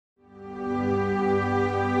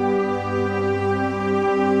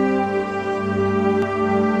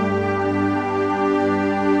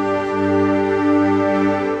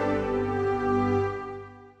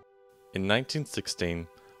1916,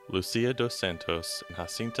 Lucia dos Santos and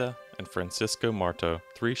Jacinta and Francisco Marto,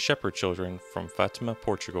 3 shepherd children from Fatima,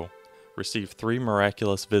 Portugal, received 3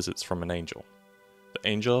 miraculous visits from an angel. The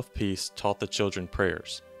angel of peace taught the children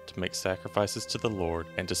prayers, to make sacrifices to the Lord,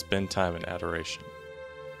 and to spend time in adoration.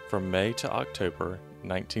 From May to October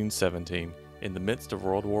 1917, in the midst of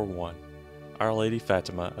World War I, Our Lady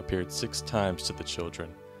Fatima appeared 6 times to the children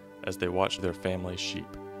as they watched their family's sheep.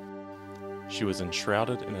 She was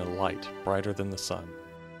enshrouded in a light brighter than the sun.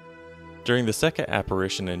 During the second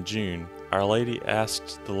apparition in June, Our Lady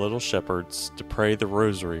asked the little shepherds to pray the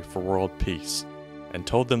rosary for world peace, and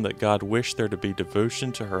told them that God wished there to be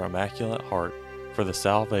devotion to her Immaculate Heart for the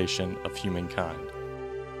salvation of humankind.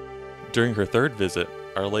 During her third visit,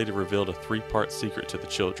 Our Lady revealed a 3-part secret to the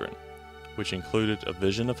children, which included a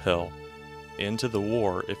vision of hell, end to the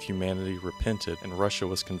war if humanity repented and Russia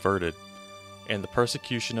was converted, and the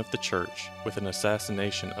persecution of the Church with an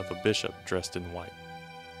assassination of a bishop dressed in white.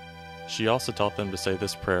 She also taught them to say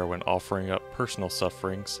this prayer when offering up personal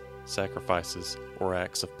sufferings, sacrifices, or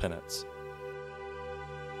acts of penance.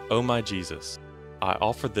 O my Jesus, I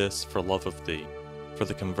offer this for love of Thee, for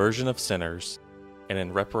the conversion of sinners, and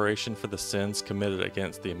in reparation for the sins committed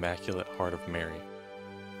against the Immaculate Heart of Mary.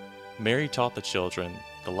 Mary taught the children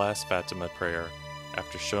the last Fatima prayer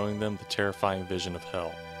after showing them the terrifying vision of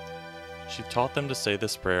hell. She taught them to say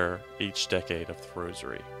this prayer each decade of the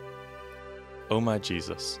Rosary. O my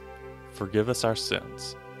Jesus, forgive us our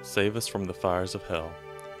sins, save us from the fires of hell,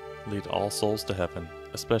 lead all souls to heaven,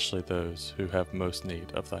 especially those who have most need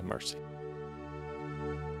of Thy mercy.